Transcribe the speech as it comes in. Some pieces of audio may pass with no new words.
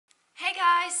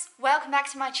guys, welcome back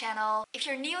to my channel. If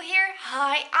you're new here,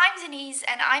 hi, I'm Denise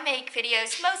and I make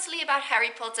videos mostly about Harry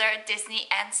Potter, Disney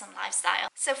and some lifestyle.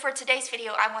 So for today's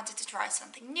video I wanted to try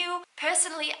something new.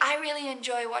 Personally, I really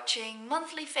enjoy watching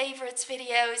monthly favorites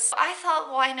videos. So I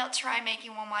thought why not try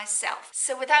making one myself.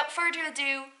 So without further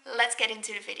ado, let's get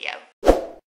into the video.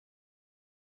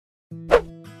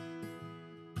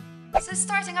 So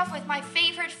starting off with my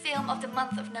favorite film of the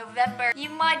month of November, you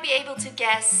might be able to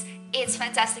guess it's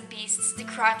Fantastic Beasts: The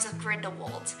Crimes of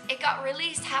Grindelwald. It got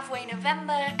released halfway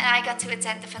November and I got to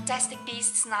attend the Fantastic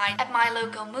Beasts night at my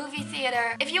local movie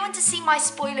theater. If you want to see my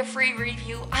spoiler-free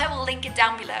review, I will link it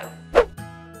down below.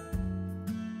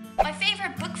 My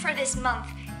favorite book for this month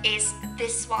is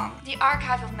this one, The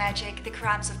Archive of Magic: The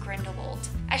Crimes of Grindelwald.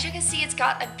 As you can see, it's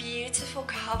got a beautiful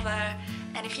cover,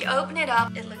 and if you open it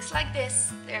up, it looks like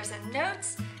this. There's a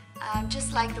note,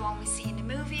 just like the one we see in the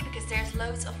movie, because there's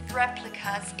loads of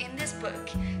replicas in this book.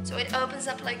 So it opens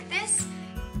up like this.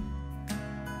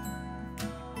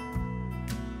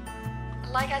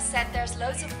 Like I said, there's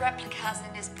loads of replicas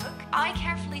in this book. I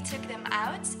carefully took them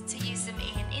out to use them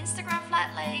in Instagram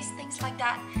flat lays, things like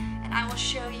that. And I will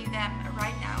show you them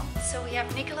right now. So we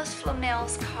have Nicholas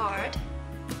Flamel's card.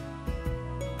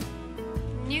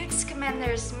 Newt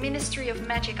Scamander's Ministry of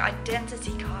Magic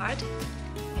identity card.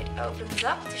 It opens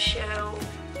up to show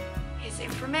his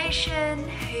information,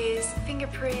 his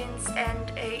fingerprints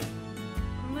and a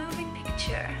moving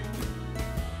picture.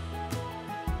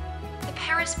 The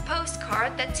Paris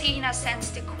postcard that Tina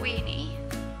sends to Queenie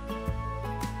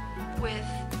with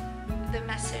the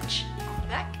message on the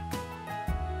back.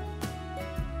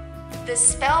 The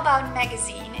Spellbound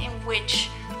magazine in which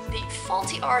the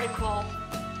faulty article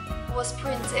was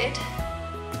printed.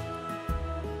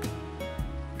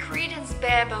 Credence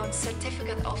Barebone's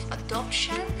certificate of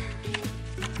adoption,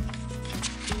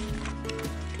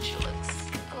 which looks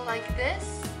like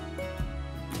this.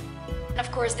 And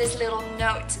of course this little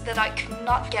note that I could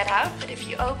not get out, but if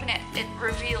you open it, it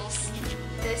reveals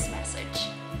this message.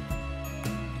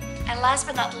 And last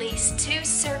but not least, 2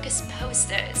 circus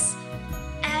posters.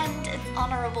 And an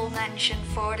honorable mention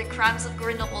for The Crimes of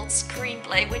Grindelwald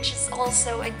screenplay, which is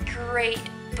also a great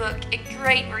book, a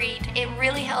great read. It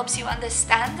really helps you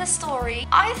understand the story.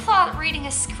 I thought reading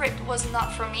a script was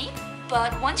not for me,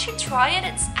 but once you try it,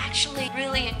 it's actually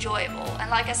really enjoyable. And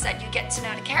like I said, you get to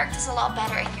know the characters a lot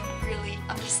better and you really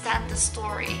understand the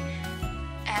story.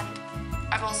 And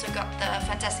I've also got the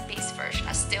Fantastic Beasts version.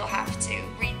 I still have to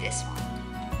read this one.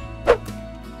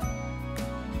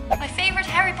 My favorite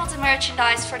Harry Potter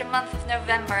merchandise for the month of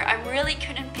November, I really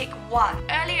couldn't pick one.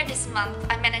 Earlier this month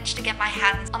I managed to get my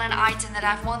hands on an item that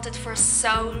I've wanted for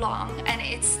so long, and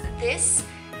it's this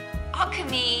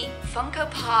Alchemy Funko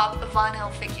Pop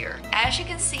vinyl figure. As you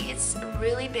can see, it's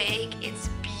really big, it's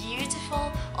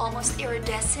beautiful, almost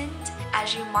iridescent.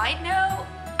 As you might know,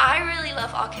 I really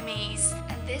love Alchemies,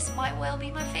 and this might well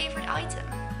be my favorite item.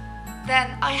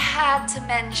 Then I had to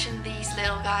mention these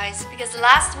little guys, because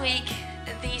last week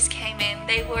these came in.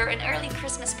 They were an early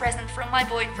Christmas present from my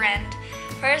boyfriend.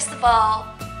 First of all,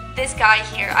 this guy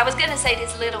here. I was gonna say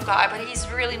this little guy, but he's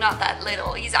really not that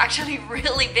little. He's actually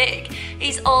really big.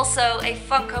 He's also a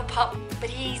Funko Pop, but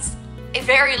he's a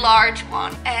very large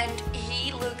one. And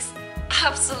he looks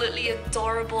absolutely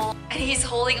adorable. And he's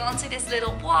holding onto this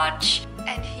little watch.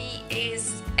 And he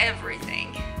is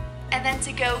everything. And then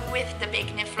to go with the big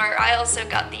Niffler, I also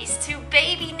got these 2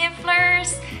 baby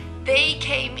Nifflers. They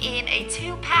came in a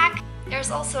 2-pack. There's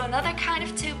also another kind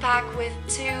of 2-pack with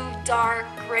 2 dark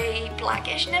grey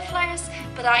blackish Nifflers,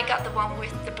 but I got the one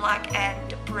with the black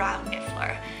and brown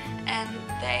Niffler. And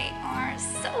they are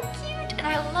so cute, and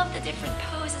I love the different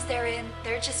poses they're in.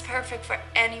 They're just perfect for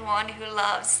anyone who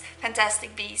loves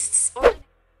Fantastic Beasts.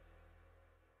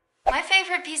 My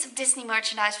favorite piece of Disney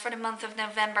merchandise for the month of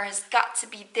November has got to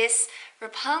be this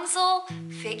Rapunzel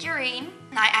figurine.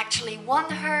 I actually won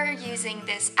her using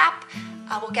this app.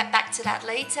 I will get back to that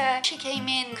later. She came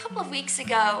in a couple of weeks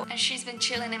ago and she's been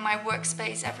chilling in my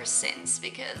workspace ever since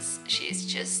because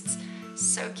she's just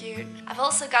so cute. I've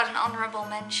also got an honorable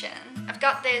mention. I've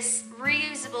got this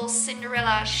reusable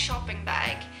Cinderella shopping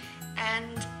bag,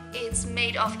 and it's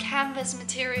made of canvas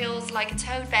materials like a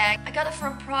tote bag. I got it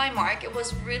from Primark. It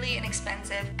was really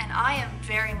inexpensive, and I am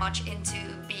very much into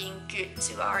being good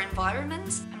to our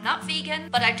environment. I'm not vegan,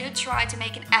 but I do try to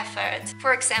make an effort.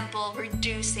 For example,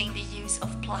 reducing the use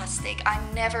of plastic. I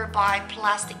never buy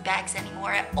plastic bags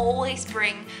anymore. I always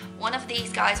bring one of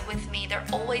these guys with me. They're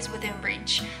always within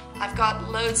reach. I've got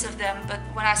loads of them, but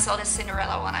when I saw the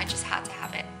Cinderella one, I just had to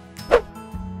have it.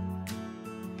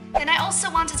 Then I also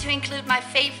wanted to include my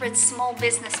favorite small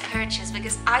business purchase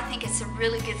because I think it's a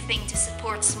really good thing to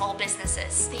support small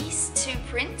businesses. These two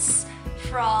prints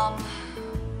from,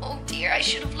 oh dear, I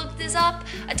should have looked this up.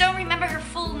 I don't remember her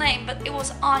full name, but it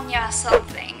was Anya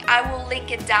something. I will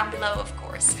link it down below, of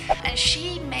course. And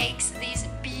she makes these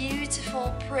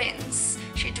beautiful prints.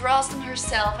 She draws them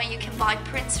herself and you can buy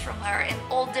prints from her in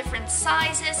all different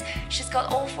sizes. She's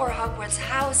got all 4 Hogwarts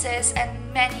houses and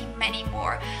many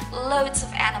more. Loads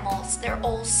of animals. They're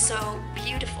all so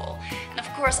beautiful. And of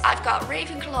course I've got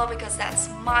Ravenclaw because that's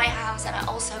my house, and I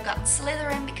also got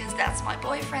Slytherin because that's my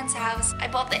boyfriend's house. I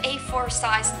bought the A4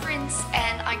 size prints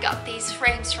and I got these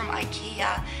frames from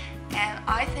IKEA, and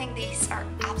I think these are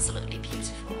absolutely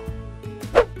beautiful.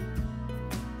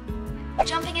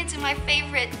 Jumping into my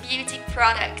favorite beauty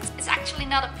product. It's actually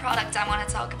not a product I want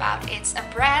to talk about, it's a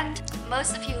brand.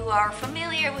 Most of you who are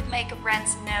familiar with makeup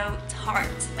brands know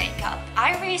Tarte makeup.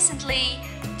 I recently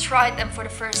tried them for the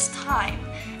first time,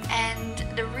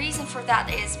 and the reason for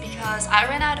that is because I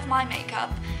ran out of my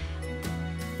makeup.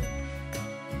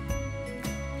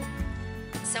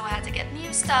 So I had to get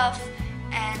new stuff,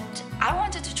 and I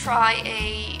wanted to try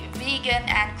a vegan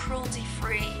and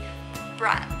cruelty-free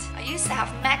brand. I used to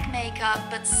have MAC makeup,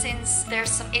 but since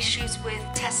there's some issues with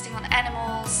testing on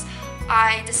animals,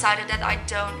 I decided that I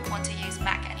don't want to use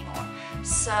MAC anymore.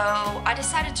 So I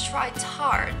decided to try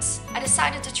Tarte.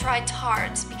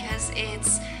 Because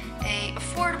it's an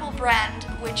affordable brand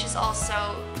which is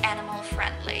also animal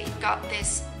friendly. Got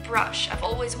this brush. I've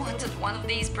always wanted one of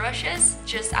these brushes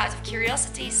just out of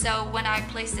curiosity, so when I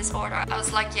placed this order I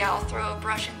was like, yeah, I'll throw a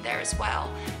brush in there as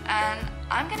well. And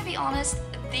I'm gonna be honest,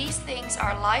 these things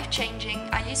are life-changing.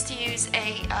 I used to use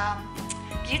a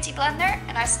beauty blender,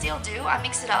 and I still do. I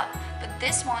mix it up, but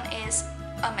this one is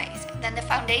amazing. Then the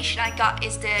foundation I got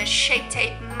is the Shape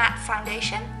Tape Matte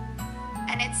Foundation,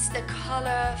 and it's the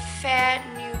color Fair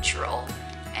Neutral,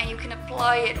 and you can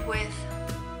apply it with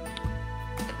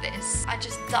this. I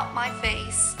just dot my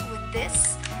face with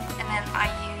this, and then I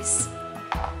use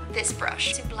this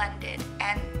brush to blend it,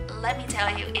 and let me tell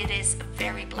you, it is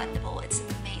very blendable. It's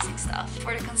amazing stuff.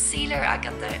 For the concealer, I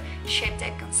got the Shape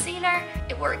Tape Concealer.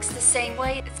 It works the same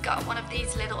way. It's got one of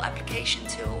these little application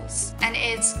tools, and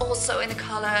it's also in the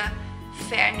color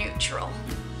Fair Neutral.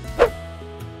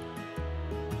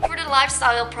 For the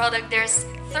lifestyle product, there's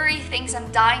 3 things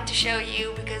I'm dying to show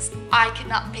you because I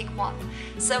cannot pick one.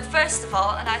 So first of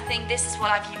all, and I think this is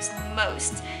what I've used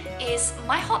most, is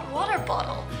my hot water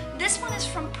bottle. This one is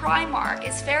from Primark.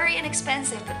 It's very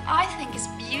inexpensive, but I think it's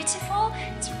beautiful.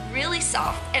 It's really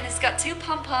soft, and it's got 2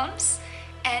 pom-poms,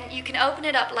 and you can open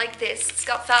it up like this. It's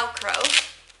got Velcro,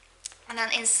 and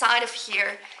then inside of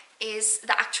here is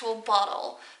the actual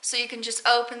bottle. So you can just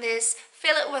open this,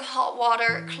 fill it with hot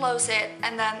water, close it,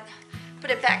 and then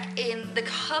put it back in the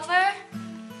cover,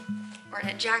 or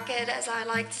the jacket as I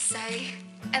like to say.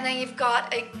 And then you've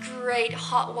got a great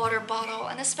hot water bottle,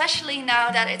 and especially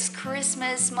now that it's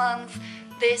Christmas month,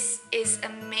 this is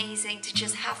amazing to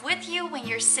just have with you when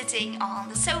you're sitting on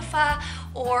the sofa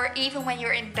or even when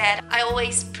you're in bed. I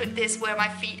always put this where my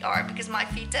feet are because my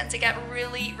feet tend to get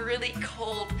really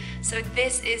cold, so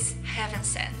this is heaven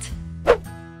sent.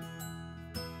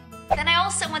 Then I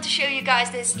also want to show you guys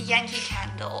this Yankee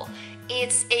candle.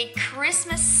 It's a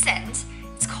Christmas scent.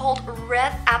 It's called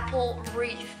Red Apple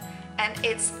Wreath, and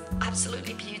it's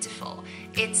absolutely beautiful.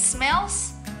 It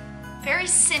smells very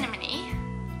cinnamony,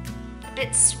 a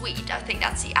bit sweet, I think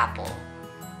that's the apple,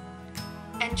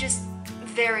 and just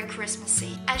very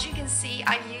Christmassy. As you can see,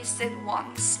 I used it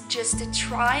once just to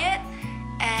try it,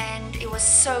 and it was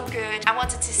so good. I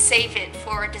wanted to save it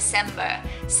for December,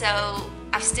 so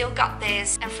I've still got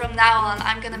this, and from now on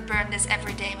I'm gonna burn this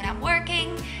every day when I'm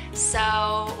working,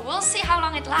 so we'll see how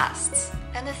long it lasts.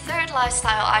 And the third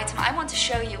lifestyle item I want to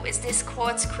show you is this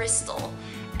quartz crystal,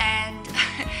 and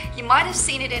you might have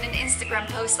seen it in an Instagram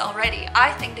post already.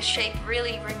 I think the shape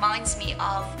really reminds me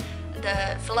of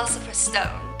the Philosopher's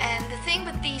Stone, and the thing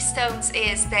with these stones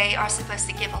is they are supposed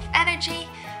to give off energy.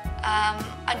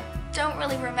 I don't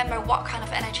really remember what kind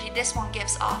of energy this one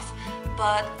gives off,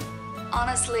 but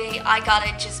honestly, I got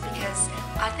it just because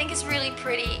I think it's really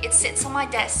pretty. It sits on my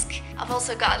desk. I've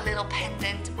also got a little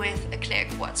pendant with a clear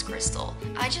quartz crystal.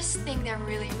 I just think they're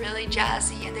really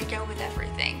jazzy, and they go with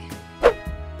everything.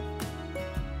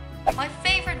 My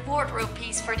favorite wardrobe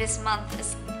piece for this month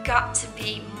has got to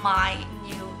be my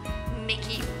new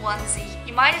Mickey onesie.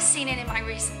 You might have seen it in my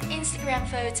recent Instagram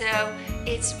photo.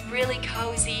 It's really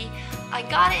cozy. I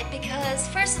got it because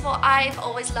first of all, I've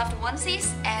always loved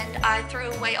onesies and I threw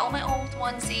away all my old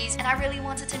onesies and I really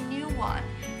wanted a new one.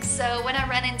 So when I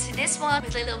ran into this one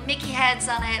with little Mickey heads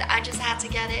on it, I just had to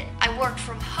get it. I work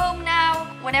from home now.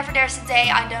 Whenever there's a day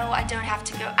I know I don't have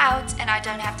to go out and I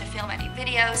don't have to film any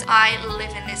videos, I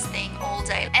live in this thing all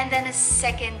day. And then a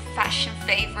second fashion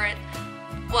favorite,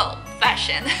 well,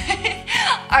 fashion,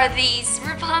 are these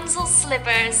Rapunzel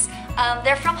slippers.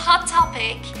 They're from Hot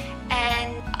Topic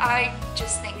and I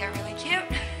just think they're really cute.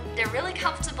 They're really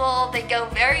comfortable, they go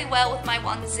very well with my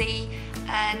onesie,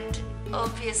 and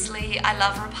obviously I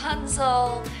love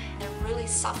Rapunzel. They're really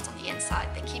soft on the inside,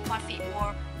 they keep my feet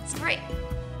warm. It's great.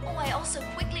 Oh, I also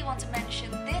quickly want to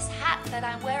mention this hat that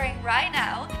I'm wearing right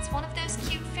now. It's one of those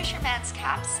cute fisherman's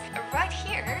caps. Right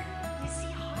here, you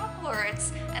see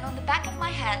Hogwarts, and on the back of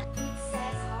my head, it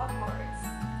says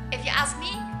Hogwarts. If you ask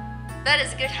me, that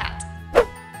is a good hat.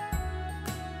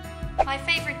 My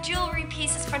favorite jewelry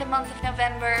pieces for the month of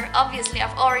November. Obviously,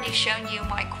 I've already shown you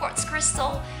my quartz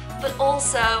crystal, but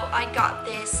also I got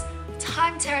this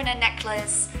time turner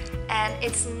necklace, and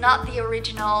it's not the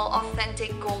original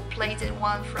authentic gold-plated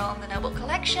one from the Noble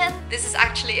collection. This is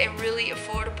actually a really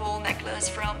affordable necklace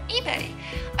from eBay.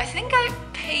 I think I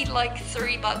paid like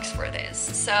 $3 for this,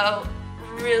 so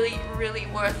really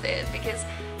worth it because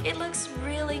it looks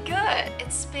really good.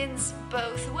 It spins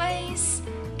both ways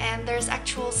and there's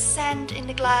actual sand in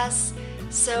the glass,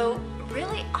 so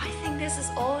really I think this is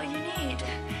all you need.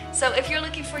 So if you're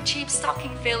looking for cheap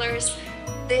stocking fillers,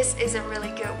 this is a really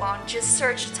good one. Just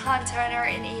search time turner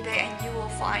in eBay and you will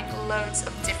find loads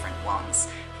of different ones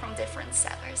from different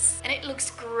sellers. And it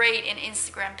looks great in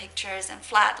Instagram pictures and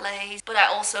flat lays, but I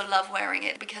also love wearing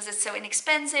it because it's so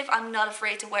inexpensive. I'm not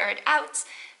afraid to wear it out,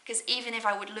 because even if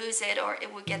I would lose it or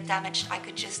it would get damaged, I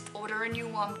could just order a new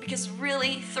one, because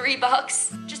really,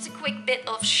 $3? Just a quick bit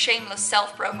of shameless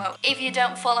self-promo. If you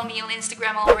don't follow me on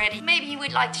Instagram already, maybe you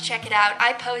would like to check it out.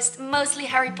 I post mostly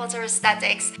Harry Potter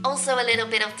aesthetics, also a little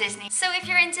bit of Disney. So if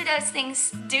you're into those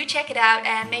things, do check it out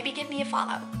and maybe give me a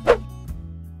follow.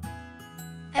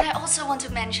 Then I also want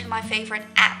to mention my favorite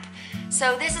app.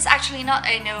 So this is actually not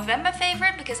a November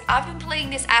favorite because I've been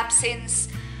playing this app since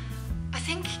I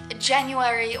think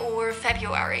January or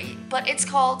February, but it's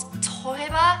called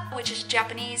Toriba, which is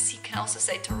Japanese. You can also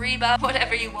say Toriba,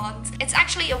 whatever you want. It's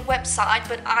actually a website,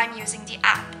 but I'm using the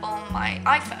app on my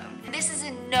iPhone. This is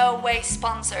in no way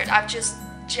sponsored. I've just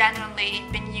genuinely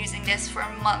been using this for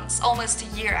months, almost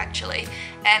a year actually.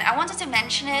 And I wanted to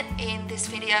mention it in this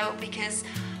video because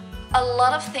a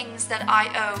lot of things that I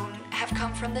own have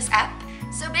come from this app.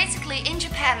 So basically in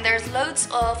Japan there's loads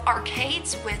of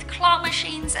arcades with claw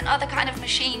machines and other kind of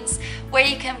machines where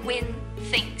you can win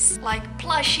things like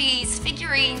plushies,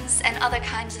 figurines and other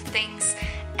kinds of things.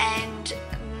 And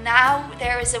now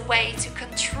there is a way to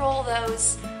control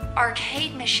those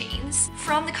arcade machines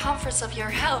from the comforts of your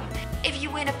home. If you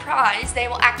win a prize, they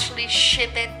will actually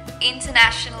ship it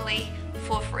internationally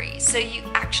for free, so you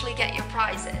actually get your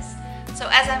prizes. So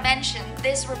as I mentioned,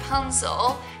 this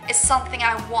Rapunzel is something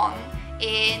I won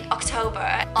in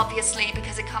October. Obviously,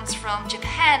 because it comes from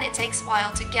Japan, it takes a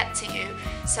while to get to you,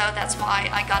 so that's why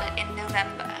I got it in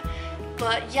November.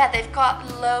 But yeah, they've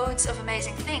got loads of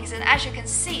amazing things, and as you can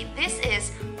see, this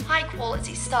is high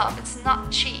quality stuff. It's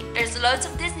not cheap. There's loads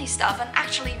of Disney stuff, and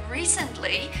actually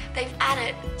recently they've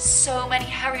added so many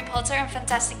Harry Potter and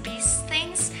Fantastic Beasts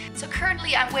things. So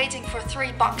currently I'm waiting for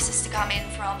 3 boxes to come in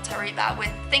from Toriba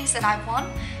with things that I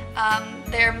won.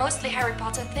 They're mostly Harry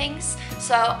Potter things,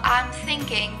 so I'm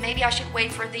thinking maybe I should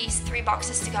wait for these 3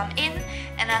 boxes to come in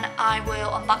and then I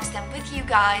will unbox them with you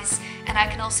guys, and I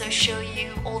can also show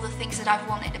you all the things that I've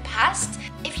won in the past.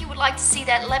 If you would like to see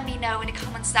that, let me know in the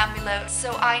comments down below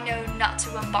so I know not to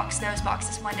unbox those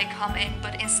boxes when they come in,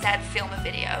 but instead film a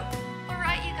video.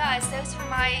 Alright you guys, those were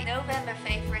my November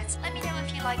favorites. Let me know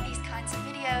if you like these kinds of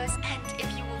videos and if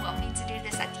you will want me to do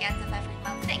this at the end of every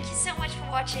month. Thank you so much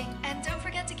for watching, and don't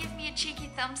forget to give me a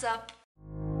cheeky thumbs up.